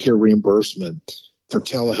secures Medicare reimbursement for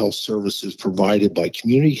telehealth services provided by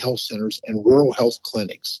community health centers and rural health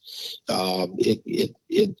clinics.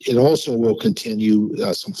 It also will continue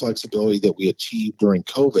some flexibility that we achieved during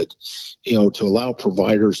COVID, to allow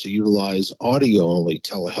providers to utilize audio-only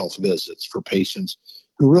telehealth visits for patients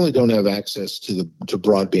who really don't have access to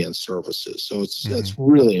broadband services. So that's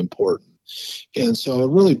really important. And so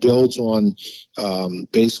it really builds on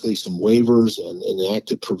basically some waivers and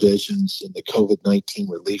enacted provisions in the COVID-19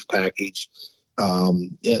 relief package.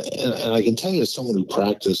 And I can tell you, as someone who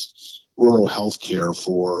practiced rural health care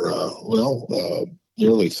for,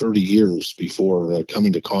 nearly 30 years before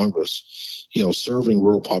coming to Congress, serving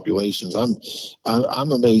rural populations,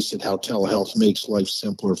 I'm amazed at how telehealth makes life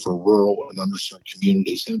simpler for rural and underserved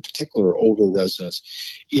communities, and in particular, older residents.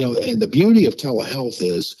 And the beauty of telehealth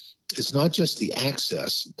is it's not just the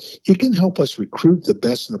access. It can help us recruit the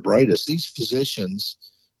best and the brightest. These physicians,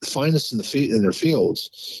 the finest in their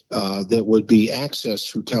fields, that would be accessed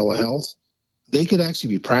through telehealth, they could actually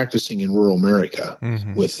be practicing in rural America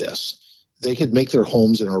with this. They could make their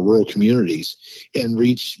homes in our rural communities and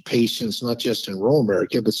reach patients not just in rural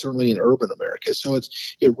America, but certainly in urban America. So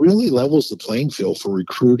it really levels the playing field for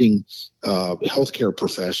recruiting healthcare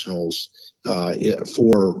professionals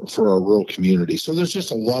for our rural community. So there's just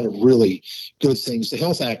a lot of really good things. The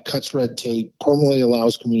Health Act cuts red tape, permanently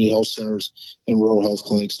allows community health centers and rural health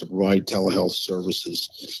clinics to provide telehealth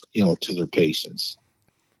services, to their patients.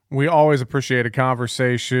 We always appreciate a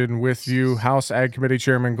conversation with you, House Ag Committee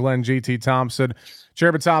Chairman Glenn G.T. Thompson.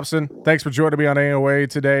 Chairman Thompson, thanks for joining me on AOA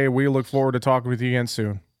today. We look forward to talking with you again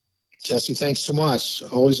soon. Jesse, thanks so much.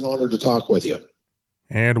 Always an honor to talk with you.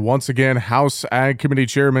 And once again, House Ag Committee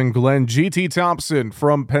Chairman Glenn G.T. Thompson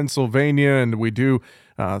from Pennsylvania. And we do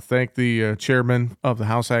thank the chairman of the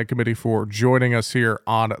House Ag Committee for joining us here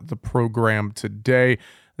on the program today.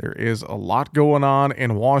 There is a lot going on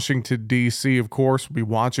in Washington, D.C., of course. We'll be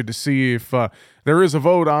watching to see if there is a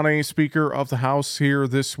vote on a Speaker of the House here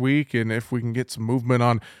this week, and if we can get some movement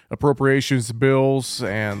on appropriations bills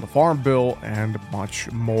and the Farm Bill and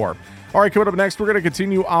much more. All right, coming up next, we're going to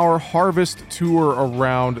continue our harvest tour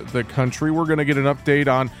around the country. We're going to get an update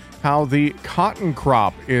on how the cotton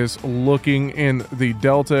crop is looking in the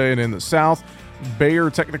Delta and in the South. Bayer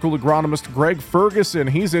technical agronomist Greg Ferguson,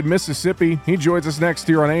 he's in Mississippi. He joins us next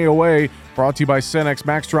here on AOA, brought to you by Cenex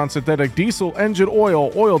Maxtron Synthetic Diesel Engine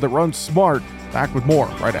Oil that runs smart. Back with more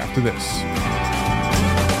right after this.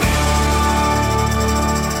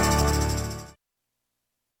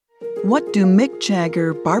 What do Mick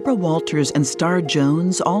Jagger, Barbara Walters, and Star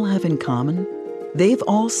Jones all have in common? They've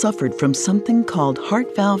all suffered from something called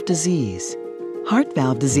heart valve disease. Heart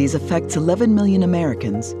valve disease affects 11 million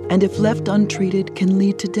Americans, and if left untreated, can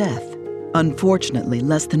lead to death. Unfortunately,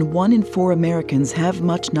 less than 1 in 4 Americans have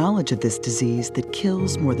much knowledge of this disease that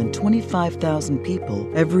kills more than 25,000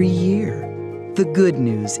 people every year. The good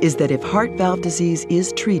news is that if heart valve disease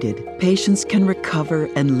is treated, patients can recover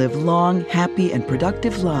and live long, happy, and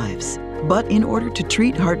productive lives. But in order to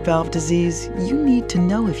treat heart valve disease, you need to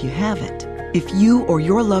know if you have it. If you or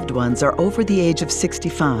your loved ones are over the age of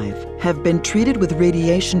 65, have been treated with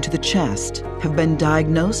radiation to the chest, have been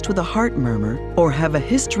diagnosed with a heart murmur, or have a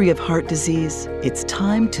history of heart disease, it's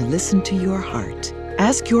time to listen to your heart.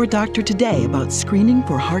 Ask your doctor today about screening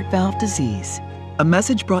for heart valve disease. A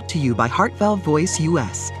message brought to you by Heart Valve Voice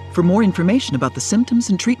US. For more information about the symptoms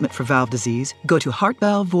and treatment for valve disease, go to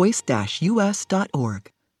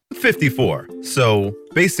heartvalvevoice-us.org. 54. So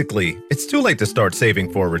basically, it's too late to start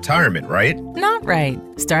saving for retirement, right? Not right.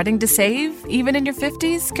 Starting to save, even in your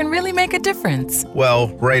 50s, can really make a difference. Well,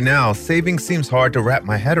 right now, saving seems hard to wrap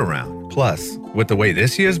my head around. Plus, with the way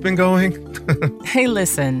this year's been going... Hey,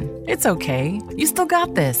 listen, it's okay. You still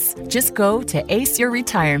got this. Just go to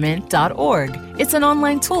aceyourretirement.org. It's an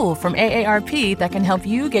online tool from AARP that can help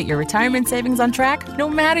you get your retirement savings on track no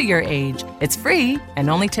matter your age. It's free and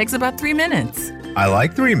only takes about 3 minutes. I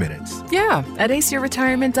like 3 minutes. Yeah, at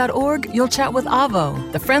aceyourretirement.org, you'll chat with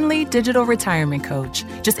Avo, the friendly digital retirement coach.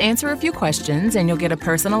 Just answer a few questions and you'll get a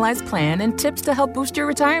personalized plan and tips to help boost your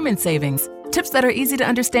retirement savings. Tips that are easy to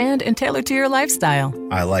understand and tailored to your lifestyle.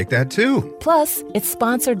 I like that too. Plus, it's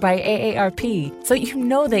sponsored by AARP, so you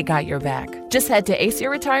know they got your back. Just head to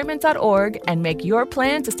aceyourretirement.org and make your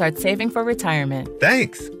plan to start saving for retirement.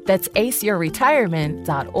 Thanks. That's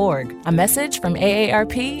aceyourretirement.org. A message from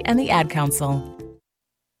AARP and the Ad Council.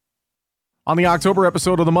 On the October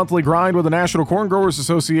episode of the Monthly Grind with the National Corn Growers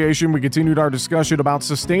Association, we continued our discussion about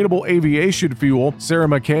sustainable aviation fuel. Sarah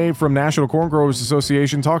McKay from National Corn Growers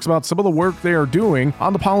Association talks about some of the work they are doing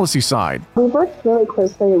on the policy side. We've worked really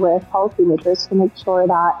closely with policymakers to make sure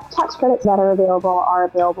that tax credits that are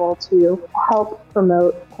available to help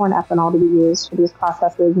promote corn ethanol to be used for these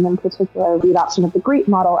processes, and in particular the adoption of the GREET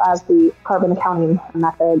model as the carbon accounting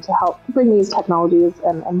method to help bring these technologies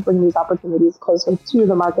and bring these opportunities closer to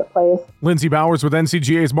the marketplace. Lindsay Bowers with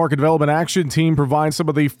NCGA's Market Development Action Team provides some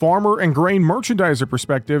of the farmer and grain merchandiser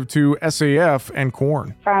perspective to SAF and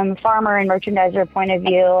corn. From farmer and merchandiser point of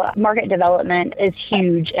view, market development is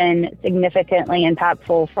huge and significantly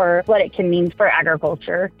impactful for what it can mean for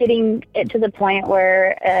agriculture. Getting it to the point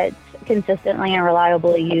where it's consistently and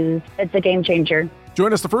reliably used, it's a game changer.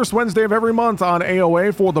 Join us the first Wednesday of every month on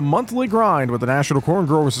AOA for the Monthly Grind with the National Corn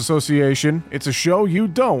Growers Association. It's a show you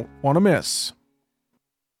don't want to miss.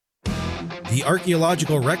 The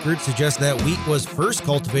archaeological record suggests that wheat was first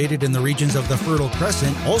cultivated in the regions of the Fertile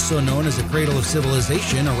Crescent, also known as the cradle of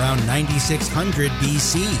civilization, around 9600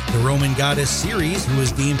 BC. The Roman goddess Ceres, who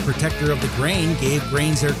was deemed protector of the grain, gave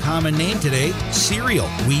grains their common name today, cereal.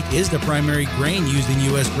 Wheat is the primary grain used in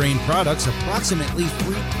U.S. grain products. Approximately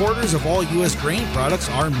 3/4 of all U.S. grain products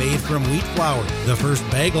are made from wheat flour. The first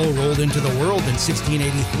bagel rolled into the world in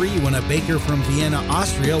 1683 when a baker from Vienna,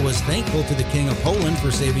 Austria, was thankful to the King of Poland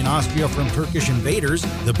for saving Austria from Turkish invaders.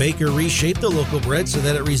 The baker reshaped the local bread so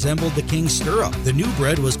that it resembled the king's stirrup. The new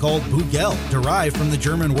bread was called Bugel, derived from the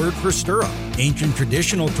German word for stirrup. Ancient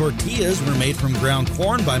traditional tortillas were made from ground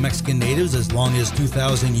corn by Mexican natives as long as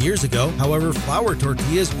 2,000 years ago. However, flour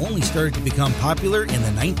tortillas only started to become popular in the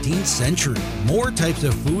 19th century. More types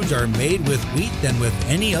of foods are made with wheat than with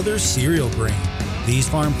any other cereal grain. These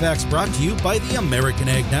farm facts brought to you by the American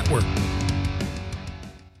Ag Network.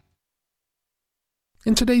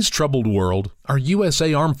 In today's troubled world, our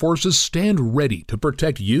USA Armed Forces stand ready to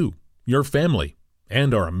protect you, your family,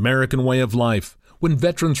 and our American way of life. When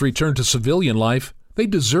veterans return to civilian life, they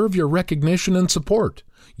deserve your recognition and support.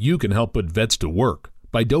 You can help put vets to work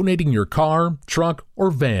by donating your car, truck, or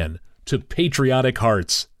van to Patriotic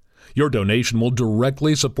Hearts. Your donation will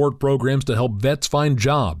directly support programs to help vets find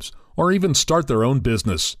jobs or even start their own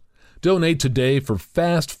business. Donate today for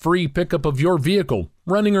fast, free pickup of your vehicle,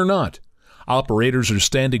 running or not. Operators are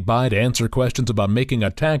standing by to answer questions about making a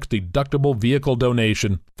tax-deductible vehicle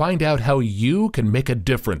donation. Find out how you can make a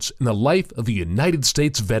difference in the life of a United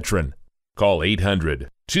States veteran. Call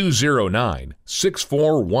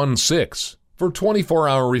 800-209-6416 for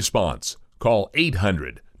 24-hour response. Call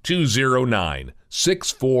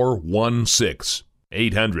 800-209-6416.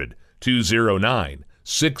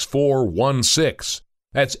 800-209-6416.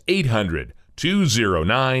 That's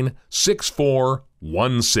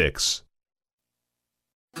 800-209-6416.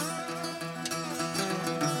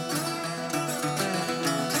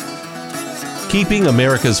 Keeping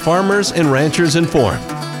America's farmers and ranchers informed.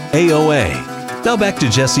 AOA. Now back to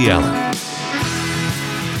Jesse Allen.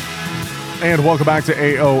 And welcome back to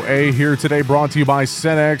AOA, here today brought to you by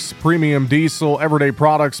Cenex Premium Diesel, everyday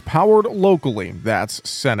products powered locally. That's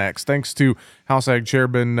Cenex. Thanks to House Ag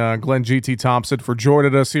Chairman Glenn G.T. Thompson for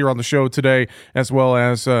joining us here on the show today, as well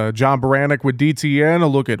as John Baranick with DTN, a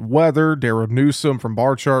look at weather, Darin Newsom from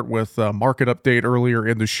Barchart with a market update earlier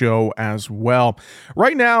in the show as well.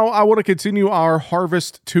 Right now, I want to continue our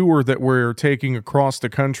harvest tour that we're taking across the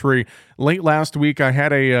country. Late last week, I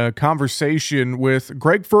had a conversation with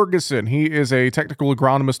Greg Ferguson. He is a technical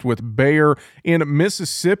agronomist with Bayer in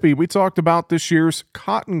Mississippi. We talked about this year's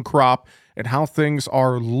cotton crop and how things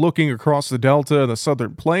are looking across the Delta and the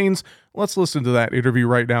Southern Plains. Let's listen to that interview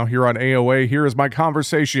right now here on AOA. Here is my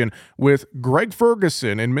conversation with Greg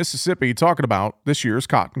Ferguson in Mississippi talking about this year's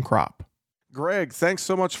cotton crop. Greg, thanks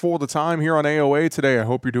so much for the time here on AOA today. I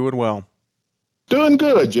hope you're doing well. Doing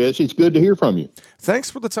good, Jesse. It's good to hear from you.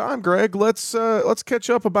 Thanks for the time, Greg. Let's catch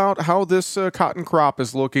up about how this cotton crop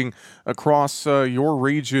is looking across your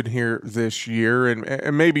region here this year,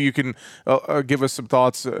 and maybe you can give us some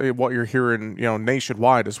thoughts what you're hearing,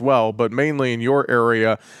 nationwide as well, but mainly in your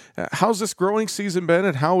area. How's this growing season been,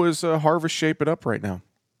 and how is harvest shaping up right now?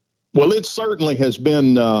 Well, it certainly has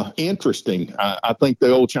been interesting. I think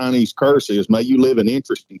the old Chinese curse is, may you live in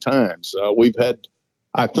interesting times. We've had,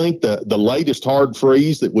 I think, the latest hard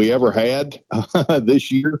freeze that we ever had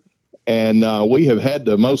this year. And we have had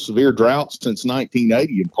the most severe drought since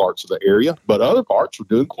 1980 in parts of the area, but other parts are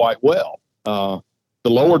doing quite well. The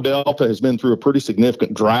lower Delta has been through a pretty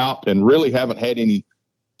significant drought and really haven't had any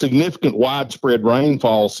significant widespread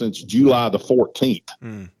rainfall since July the 14th.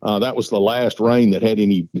 That was the last rain that had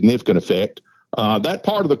any significant effect. That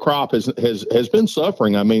part of the crop has been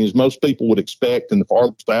suffering. I mean, as most people would expect, in the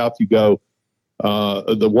farther south you go,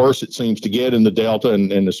 the worse it seems to get in the Delta,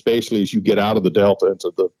 and especially as you get out of the Delta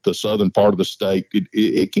into the southern part of the state,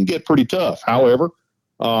 it can get pretty tough. However,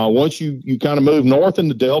 once you kind of move north in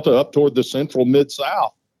the Delta up toward the central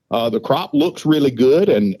Mid-South, the crop looks really good,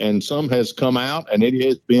 and some has come out, and it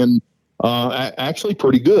has been actually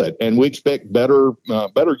pretty good. And we expect better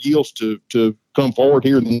yields to come forward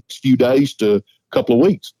here in the next few days to a couple of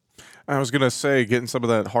weeks. I was going to say, getting some of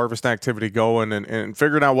that harvest activity going and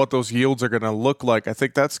figuring out what those yields are going to look like. I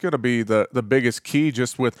think that's going to be the biggest key,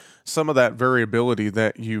 just with some of that variability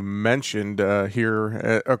that you mentioned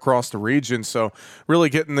here across the region. So really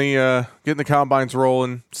getting the combines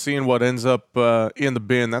rolling, seeing what ends up in the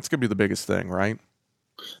bin, that's going to be the biggest thing, right?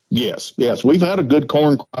 Yes. We've had a good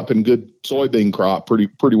corn crop and good soybean crop pretty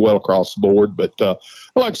well across the board. But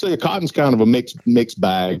like I say, cotton's kind of a mixed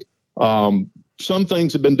bag. Some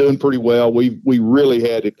things have been doing pretty well. We really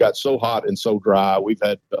had, it got so hot and so dry. We've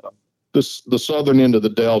had the southern end of the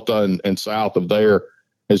Delta and south of there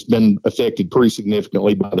has been affected pretty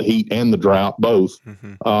significantly by the heat and the drought, both.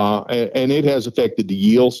 And it has affected the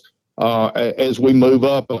yields. As we move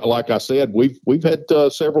up, like I said, we've had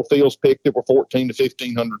several fields picked that were 1,400 to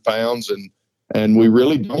 1,500 pounds, and we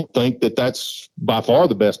really don't think that that's by far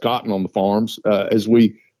the best cotton on the farms. As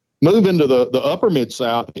we move into the upper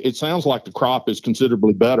Mid-South, it sounds like the crop is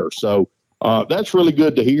considerably better. So that's really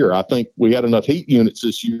good to hear. I think we had enough heat units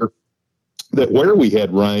this year that where we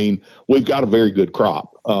had rain, we've got a very good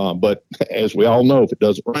crop. But as we all know, if it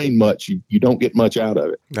doesn't rain much, you don't get much out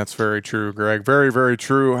of it. That's very true, Greg. Very, very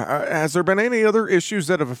true. Has there been any other issues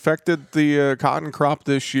that have affected the cotton crop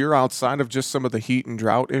this year outside of just some of the heat and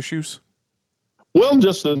drought issues? Well,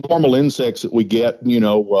 just the normal insects that we get,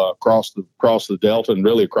 across the Delta and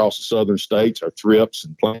really across the southern states, are thrips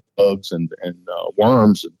and plant bugs and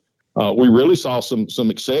worms. And we really saw some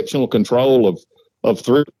exceptional control of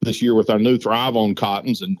thrips this year with our new Thrive On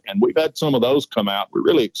cottons, and we've had some of those come out. We're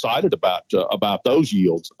really excited about those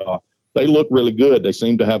yields. They look really good. They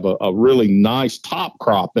seem to have a really nice top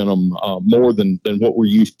crop in them, more than what we're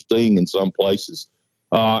used to seeing in some places.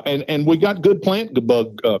 And we got good plant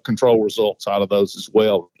bug control results out of those as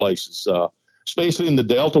well, places, especially in the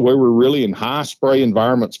Delta, where we're really in high spray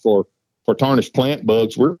environments for tarnished plant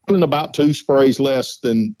bugs. We're running about 2 sprays less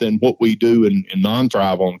than what we do in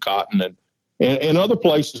non-Thrive On cotton. And other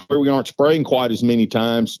places where we aren't spraying quite as many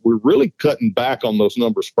times, we're really cutting back on those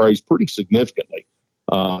number of sprays pretty significantly.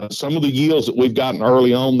 Some of the yields that we've gotten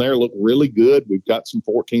early on there look really good. We've got some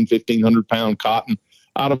 1,500 pound cotton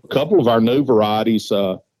out of a couple of our new varieties,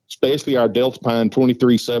 especially our Delta Pine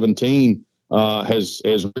 2317 has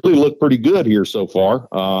really looked pretty good here so far.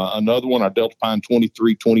 Another one, our Delta Pine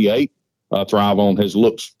 2328 Thrive On, has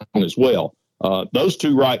looked strong as well. Those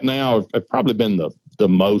two right now have probably been the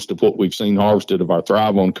most of what we've seen harvested of our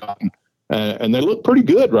Thrive On cotton. and they look pretty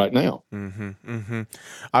good right now.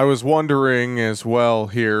 I was wondering as well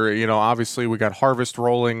here, obviously we got harvest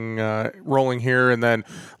rolling here, and then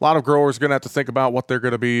a lot of growers are going to have to think about what they're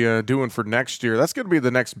going to be doing for next year. That's going to be the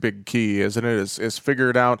next big key, isn't it? Is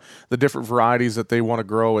figuring out the different varieties that they want to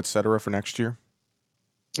grow, et cetera, for next year.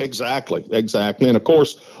 Exactly. And of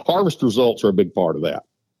course, harvest results are a big part of that.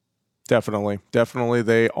 Definitely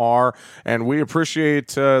they are, and we appreciate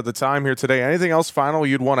the time here today. Anything else final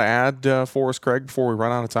you'd want to add for us, Craig, before we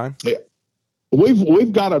run out of time? Yeah,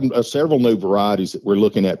 we've got several new varieties that we're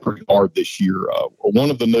looking at pretty hard this year. One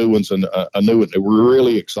of the new ones, and a new one that we're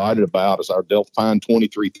really excited about, is our Delta Pine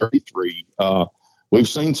 2333. We've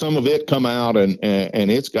seen some of it come out, and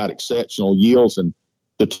it's got exceptional yields. And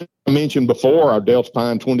the two I mentioned before, our Delta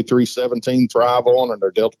Pine 2317 Thrive On and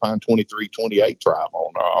our Delta Pine 2328 Thrive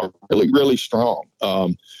On are really, really strong.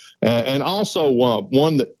 And also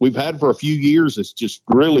one that we've had for a few years is just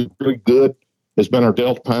really, really good has been our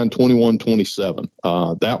Delta Pine 2127.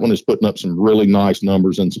 That one is putting up some really nice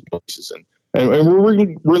numbers in some places. And we're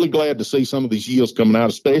really, really glad to see some of these yields coming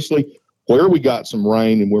out, especially where we got some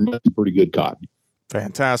rain and we're making pretty good cotton.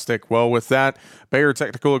 Fantastic. Well, with that, Bayer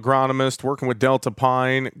technical agronomist working with Delta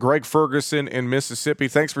Pine, Greg Ferguson in Mississippi.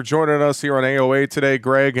 Thanks for joining us here on AOA today,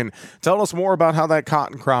 Greg, and telling us more about how that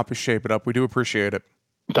cotton crop is shaping up. We do appreciate it.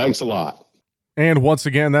 Thanks a lot. And once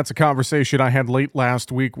again, that's a conversation I had late last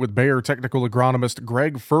week with Bayer technical agronomist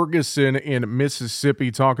Greg Ferguson in Mississippi,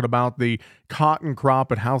 talking about the cotton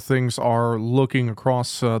crop and how things are looking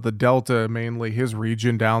across the Delta, mainly his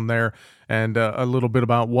region down there, and a little bit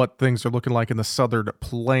about what things are looking like in the southern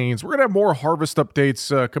plains. We're going to have more harvest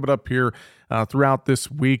updates coming up here throughout this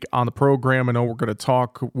week on the program. I know we're going to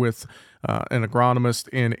talk with an agronomist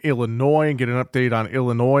in Illinois and get an update on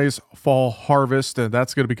Illinois' fall harvest, and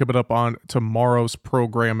that's going to be coming up on tomorrow's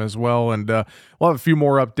program as well. And we'll have a few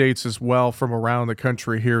more updates as well from around the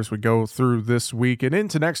country here as we go through this week and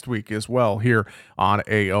into next week as well here on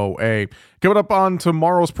AOA. Coming up on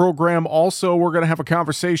tomorrow's program, also, we're going to have a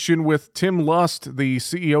conversation with Tim Lust, the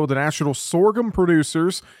CEO of the National Sorghum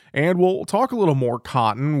Producers, and we'll talk a little more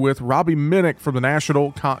cotton with Robbie Minnick from the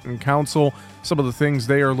National Cotton Council, some of the things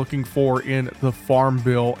they are looking for in the Farm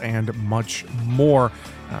Bill, and much more.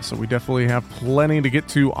 So we definitely have plenty to get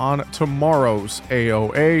to on tomorrow's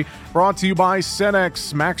AOA. Brought to you by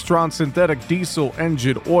Cenex, Maxtron Synthetic Diesel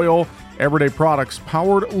Engine Oil. Everyday products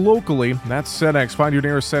powered locally. That's Cenex. Find your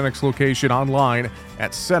nearest Cenex location online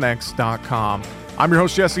at Cenex.com. I'm your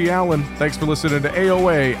host, Jesse Allen. Thanks for listening to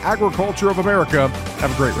AOA, Agriculture of America.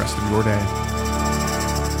 Have a great rest of your day.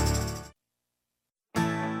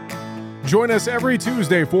 Join us every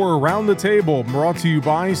Tuesday for Around the Table, brought to you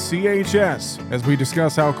by CHS, as we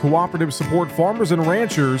discuss how cooperatives support farmers and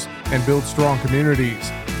ranchers and build strong communities.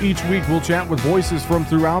 Each week, we'll chat with voices from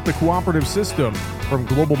throughout the cooperative system. From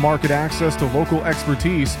global market access to local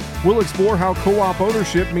expertise, we'll explore how co-op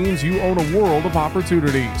ownership means you own a world of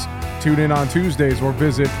opportunities. Tune in on Tuesdays or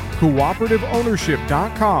visit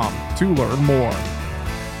cooperativeownership.com to learn more.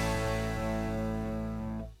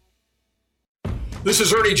 This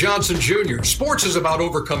is Ernie Johnson Jr. Sports is about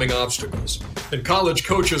overcoming obstacles, and college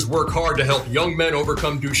coaches work hard to help young men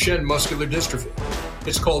overcome Duchenne muscular dystrophy.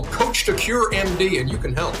 It's called Coach to Cure MD, and you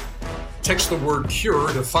can help. Text the word CURE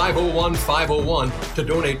to 501-501 to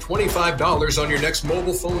donate $25 on your next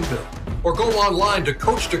mobile phone bill, or go online to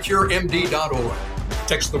coachtocuremd.org.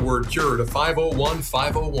 Text the word CURE to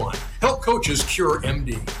 501-501. Help coaches cure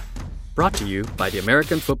MD. Brought to you by the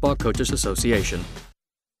American Football Coaches Association.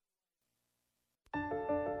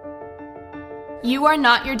 You are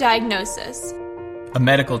not your diagnosis. A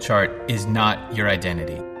medical chart is not your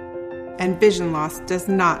identity. And vision loss does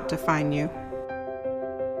not define you.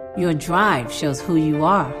 Your drive shows who you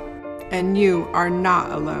are. And you are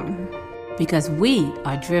not alone. Because we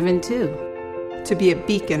are driven too. To be a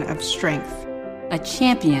beacon of strength. A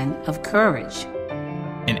champion of courage.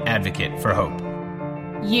 An advocate for hope.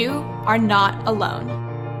 You are not alone.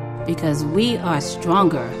 Because we are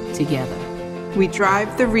stronger together. We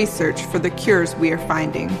drive the research for the cures we are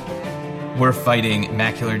finding. We're fighting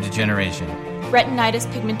macular degeneration, retinitis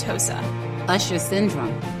pigmentosa, Usher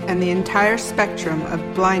syndrome, and the entire spectrum of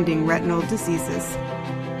blinding retinal diseases.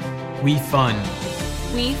 We fund.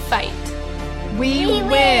 We fight. We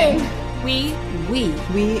win. We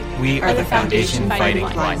are the Foundation Fighting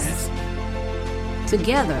Blindness.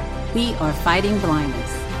 Together, we are fighting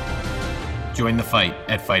blindness. Join the fight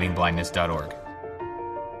at fightingblindness.org.